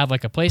goal is to have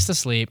like a place to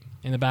sleep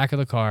in the back of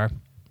the car,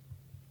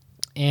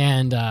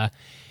 and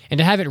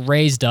to have it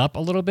raised up a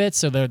little bit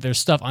so there's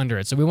stuff under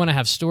it. So we want to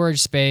have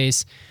storage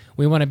space.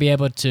 We want to be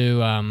able to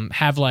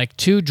have like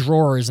 2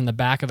 drawers in the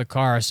back of the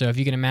car. So if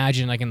you can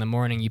imagine, like in the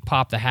morning, you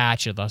pop the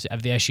hatch of the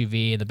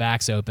SUV, the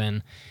back's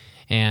open,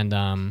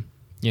 and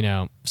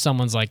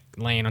someone's like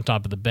laying on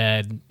top of the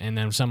bed, and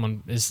then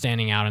someone is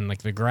standing out in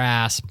like the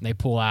grass. They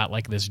pull out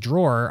like this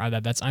drawer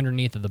that's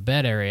underneath of the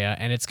bed area,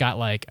 and it's got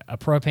like a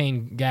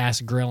propane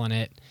gas grill in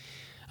it,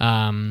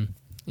 and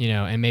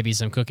maybe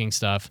some cooking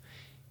stuff.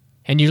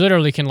 And you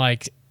literally can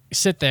like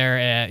sit there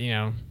at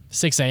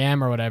 6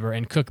 a.m. or whatever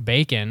and cook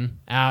bacon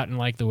out in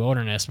like the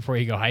wilderness before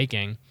you go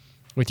hiking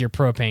with your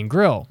propane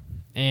grill.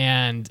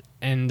 And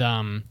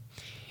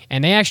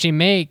they actually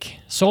make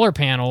solar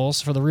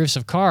panels for the roofs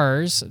of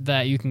cars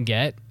that you can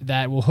get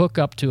that will hook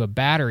up to a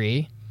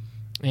battery,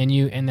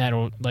 and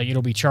that'll like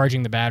it'll be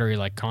charging the battery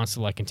like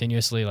constantly, like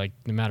continuously, like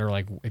no matter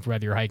like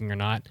whether you're hiking or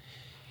not.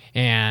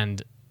 And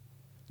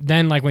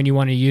then, like when you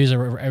want to use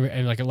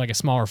a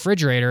small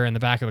refrigerator in the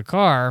back of the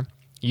car,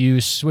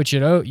 you switch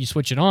it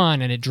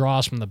on, and it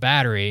draws from the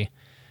battery,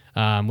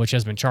 which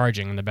has been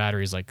charging, and the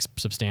battery is like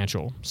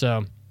substantial.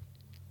 So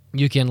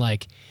you can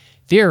like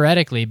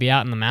theoretically be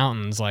out in the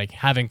mountains, like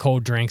having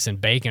cold drinks and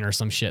bacon or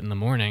some shit in the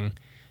morning,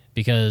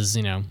 because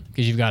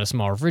you've got a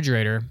small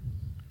refrigerator.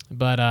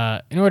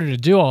 But in order to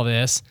do all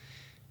this,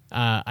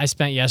 I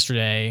spent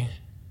yesterday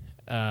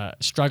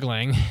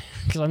struggling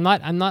because I'm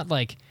not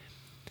like.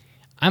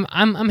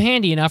 I'm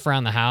handy enough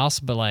around the house,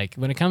 but like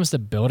when it comes to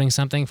building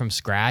something from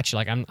scratch,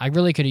 like I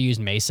really could have used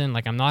Mason.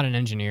 Like I'm not an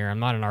engineer, I'm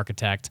not an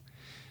architect.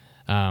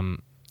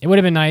 It would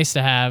have been nice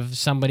to have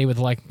somebody with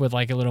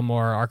a little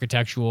more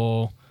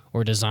architectural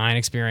or design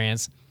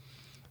experience.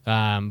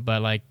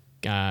 But like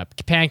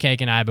Pancake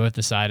and I both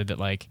decided that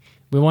like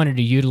we wanted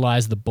to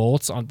utilize the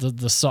bolts on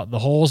the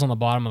holes on the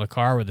bottom of the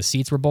car where the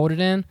seats were bolted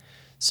in,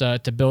 so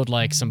to build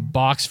like some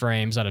box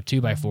frames out of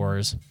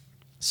 2x4s.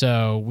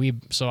 So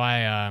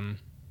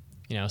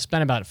I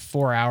spent about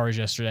 4 hours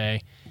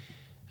yesterday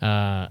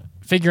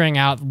figuring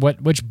out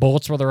which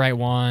bolts were the right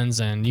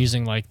ones, and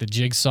using like the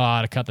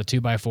jigsaw to cut the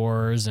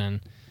 2x4s,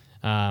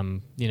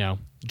 and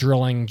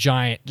drilling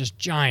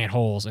giant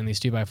holes in these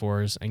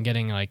 2x4s, and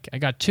getting like I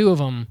got 2 of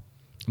them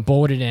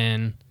bolted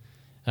in,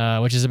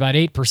 which is about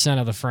 8%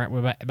 of the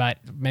frame, about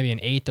maybe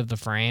an eighth of the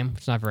frame.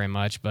 It's not very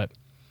much,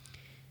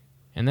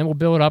 and then we'll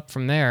build up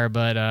from there.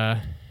 But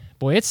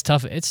boy, it's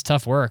tough. It's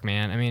tough work,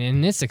 man. I mean,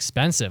 and it's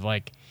expensive.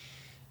 Like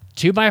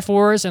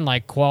 2x4s and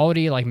like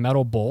quality like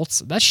metal bolts,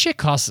 that shit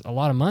costs a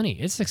lot of money.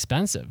 It's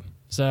expensive.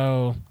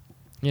 So,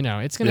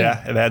 it's gonna.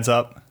 Yeah, it adds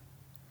up.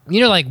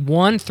 Like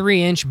 1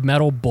 3-inch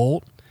metal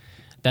bolt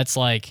that's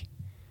like,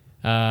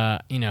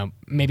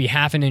 maybe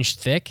half an inch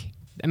thick.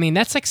 I mean,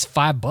 that's like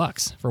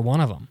 $5 for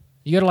one of them.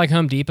 You go to like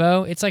Home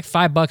Depot, it's like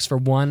 $5 for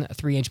 1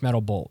 3-inch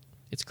metal bolt.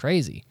 It's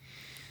crazy.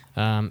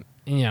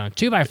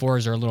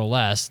 2x4s are a little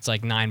less. It's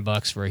like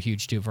 $9 for a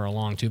huge for a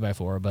long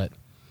 2x4, but.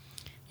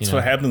 That's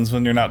what happens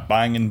when you're not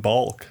buying in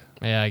bulk.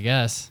 Yeah, I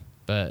guess.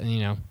 But,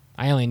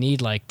 I only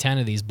need like 10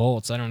 of these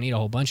bolts. I don't need a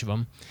whole bunch of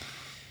them.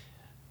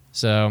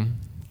 So,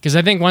 because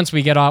I think once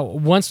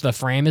the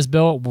frame is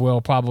built, we'll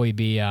probably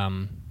be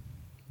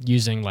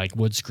using like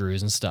wood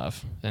screws and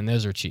stuff. And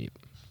those are cheap.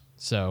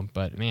 So,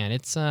 but man,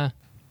 it's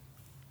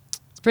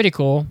pretty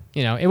cool.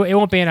 It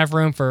won't be enough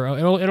room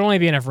it'll only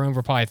be enough room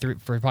for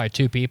probably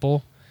 2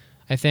 people,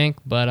 I think.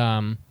 But,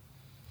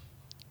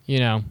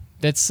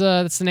 that's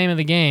the name of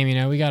the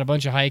game. We got a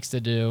bunch of hikes to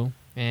do,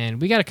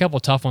 and we got a couple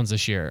tough ones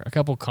this year. A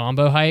couple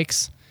combo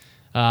hikes.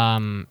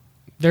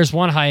 There's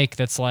one hike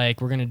that's like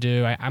we're gonna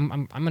do.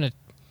 I'm gonna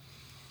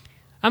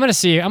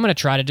see. I'm gonna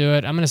try to do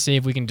it. I'm gonna see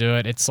if we can do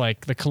it. It's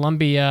like the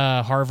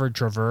Columbia Harvard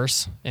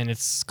Traverse, and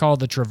it's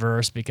called the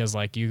Traverse because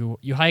like you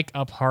hike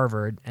up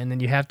Harvard, and then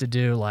you have to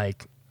do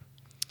like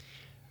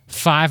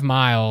 5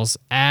 miles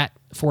at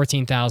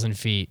 14,000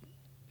 feet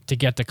to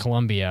get to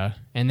Columbia,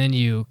 and then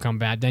you come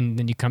back.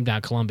 Then you come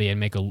down Columbia and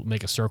make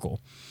a circle.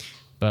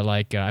 But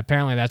like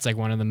apparently that's like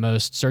one of the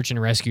most search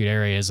and rescued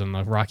areas in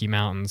the Rocky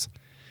Mountains,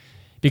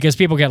 because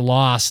people get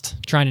lost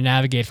trying to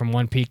navigate from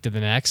one peak to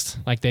the next.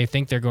 Like they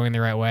think they're going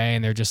the right way,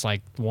 and they're just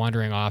like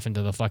wandering off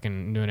into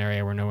an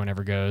area where no one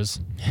ever goes,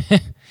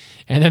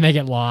 and then they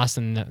get lost,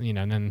 and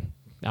then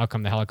out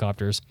come the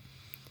helicopters.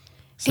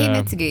 So, hey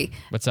Mitsugi,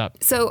 what's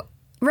up? So.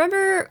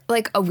 Remember,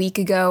 like, a week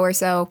ago or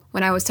so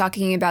when I was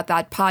talking about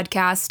that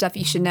podcast, Stuff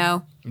You Should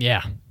Know?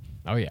 Yeah.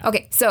 Oh yeah.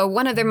 Okay, so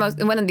one of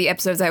the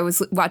episodes I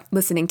was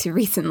listening to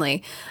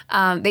recently,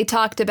 they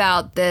talked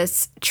about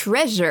this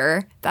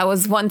treasure that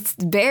was once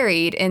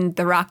buried in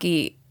the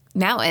Rocky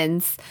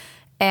Mountains,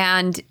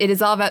 and it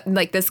is all about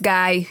like this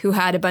guy who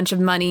had a bunch of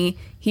money.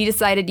 He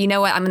decided, you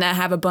know what, I'm gonna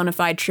have a bona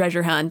fide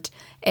treasure hunt,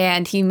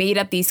 and he made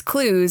up these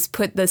clues,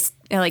 got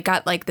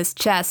this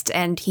chest,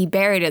 and he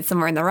buried it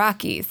somewhere in the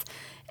Rockies,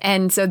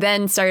 and so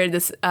then started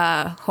this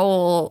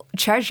whole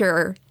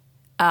treasure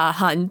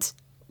hunt.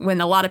 When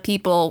a lot of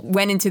people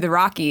went into the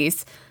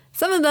Rockies,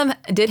 some of them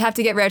did have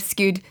to get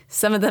rescued.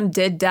 Some of them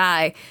did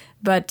die.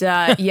 But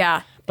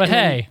yeah. But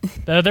hey,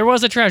 there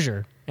was a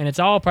treasure, and it's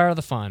all part of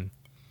the fun.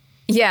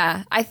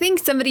 Yeah. I think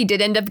somebody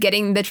did end up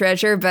getting the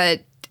treasure,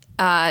 but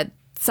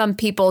some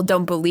people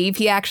don't believe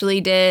he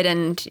actually did,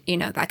 and,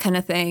 that kind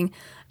of thing.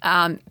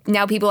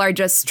 Now people are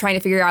just trying to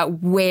figure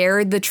out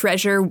where the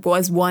treasure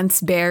was once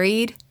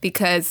buried,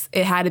 because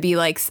it had to be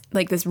like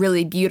this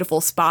really beautiful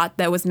spot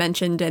that was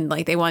mentioned, and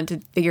like they wanted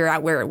to figure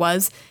out where it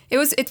was.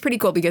 It's pretty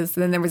cool, because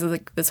then there was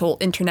like this whole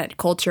internet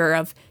culture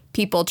of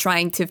people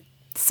trying to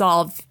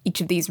solve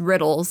each of these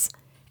riddles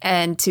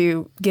and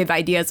to give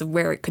ideas of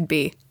where it could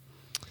be.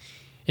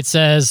 It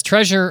says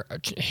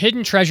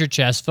hidden treasure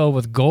chest filled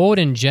with gold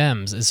and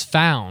gems is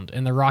found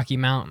in the Rocky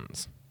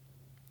Mountains.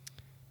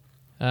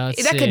 That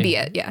could be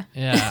it, yeah.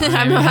 Yeah,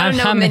 I don't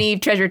know many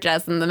treasure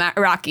chests in the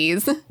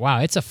Rockies.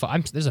 Wow,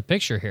 there's a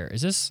picture here.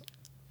 If this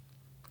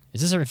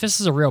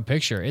is a real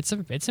picture, it's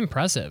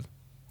impressive.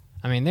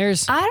 I mean, I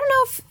don't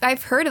know if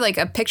I've heard of like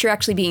a picture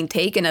actually being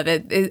taken of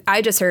it.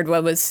 I just heard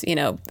what was,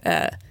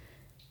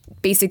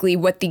 basically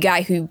what the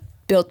guy who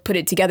put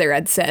it together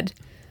had said.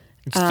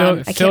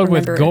 It's filled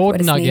with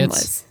gold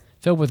nuggets.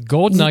 Filled with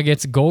gold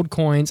nuggets, gold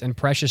coins, and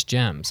precious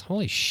gems.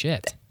 Holy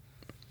shit.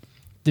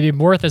 To be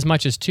worth as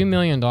much as $2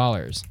 million.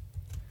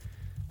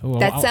 Ooh,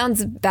 that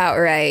sounds about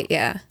right,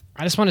 yeah.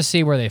 I just want to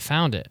see where they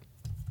found it.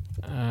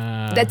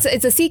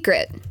 It's a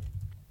secret.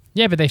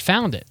 Yeah, but they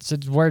found it. So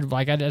where,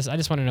 like, I just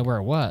want to know where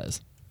it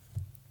was.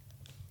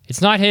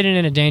 It's not hidden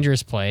in a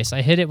dangerous place.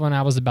 I hid it when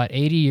I was about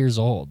 80 years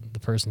old, the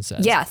person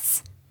says.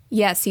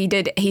 Yes, he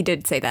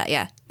did say that,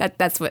 yeah.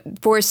 That's what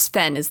Forrest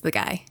Fenn is the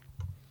guy.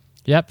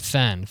 Yep,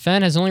 Fenn.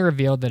 Fenn has only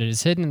revealed that it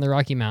is hidden in the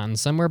Rocky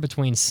Mountains, somewhere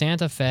between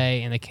Santa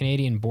Fe and the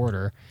Canadian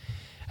border,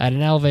 at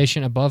an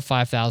elevation above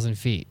 5,000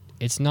 feet.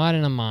 It's not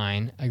in a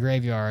mine, a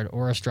graveyard,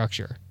 or a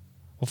structure.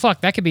 Well, fuck,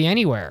 that could be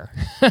anywhere.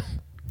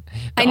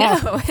 I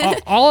know.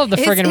 All of the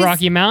friggin'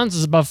 Rocky Mountains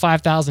is above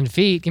 5,000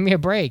 feet. Give me a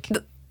break.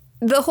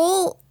 The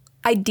whole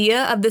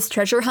idea of this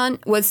treasure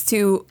hunt was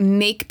to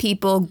make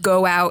people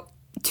go out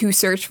to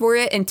search for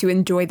it and to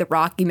enjoy the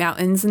Rocky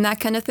Mountains and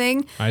that kind of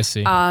thing. I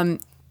see.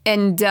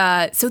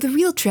 So the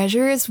real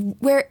treasure is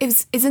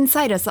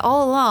inside us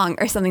all along,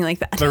 or something like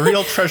that. The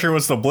real treasure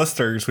was the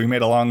blisters we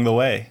made along the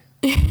way.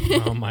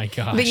 Oh my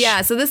gosh. But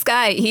yeah, so this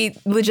guy, he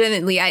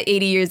legitimately at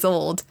 80 years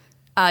old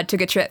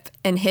took a trip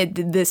and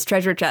hid this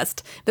treasure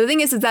chest. But the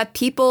thing is that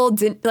people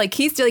didn't, like,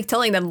 he's like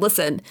telling them,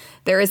 listen,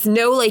 there is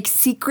no like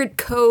secret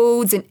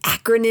codes and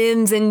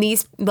acronyms and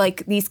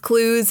these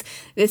clues.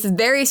 This is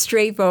very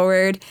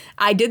straightforward.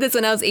 I did this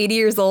when I was 80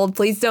 years old.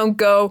 Please don't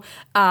go,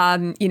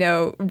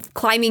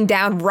 climbing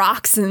down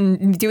rocks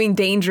and doing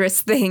dangerous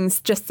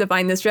things just to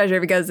find this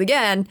treasure. Because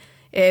again,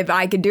 if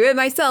I could do it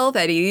myself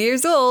at 80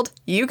 years old,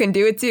 you can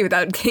do it too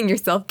without getting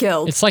yourself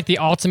killed. It's like the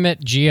ultimate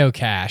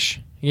geocache.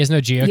 You guys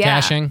know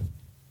geocaching? Yeah.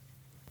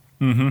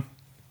 Mm-hmm.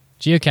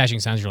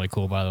 Geocaching sounds really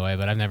cool, by the way,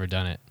 but I've never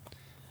done it.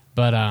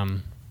 But,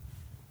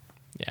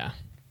 yeah.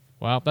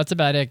 Well, that's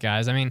about it,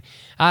 guys. I mean,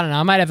 I don't know.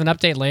 I might have an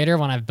update later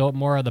when I've built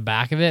more of the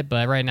back of it,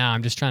 but right now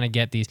I'm just trying to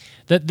get these.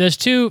 Those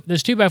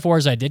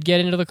 2x4s I did get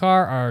into the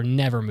car are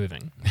never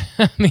moving.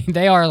 I mean,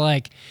 they are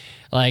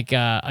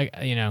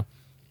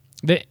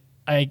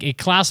a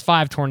class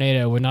 5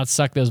 tornado would not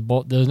suck those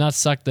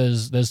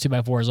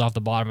 2x4s off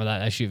the bottom of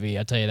that SUV.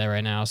 I'll tell you that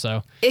right now.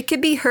 So it could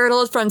be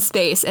hurtled from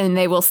space and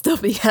they will still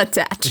be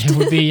attached. It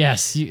would be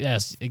yes,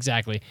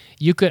 exactly.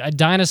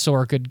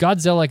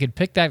 Godzilla could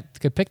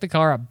pick the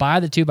car up by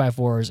the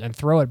 2x4s and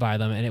throw it by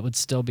them, and it would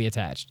still be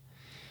attached.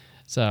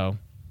 So,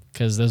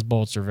 because those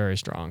bolts are very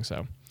strong.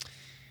 So,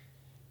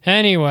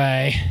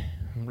 anyway,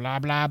 blah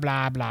blah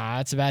blah blah.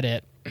 That's about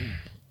it.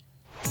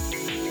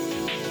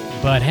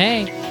 But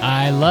hey,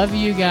 I love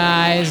you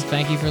guys.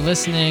 Thank you for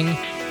listening.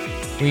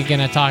 We're going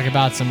to talk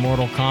about some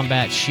Mortal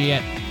Kombat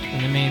shit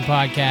in the main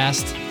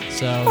podcast.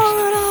 So,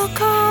 Mortal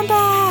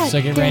Kombat!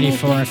 So get ready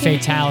for a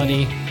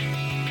fatality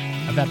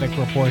of epic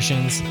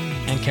proportions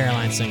and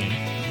Caroline singing.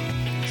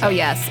 Oh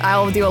yes,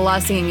 I'll do a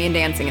lot of singing and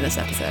dancing in this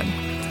episode.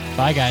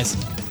 Bye, guys.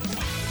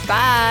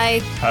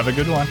 Bye. Have a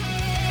good one.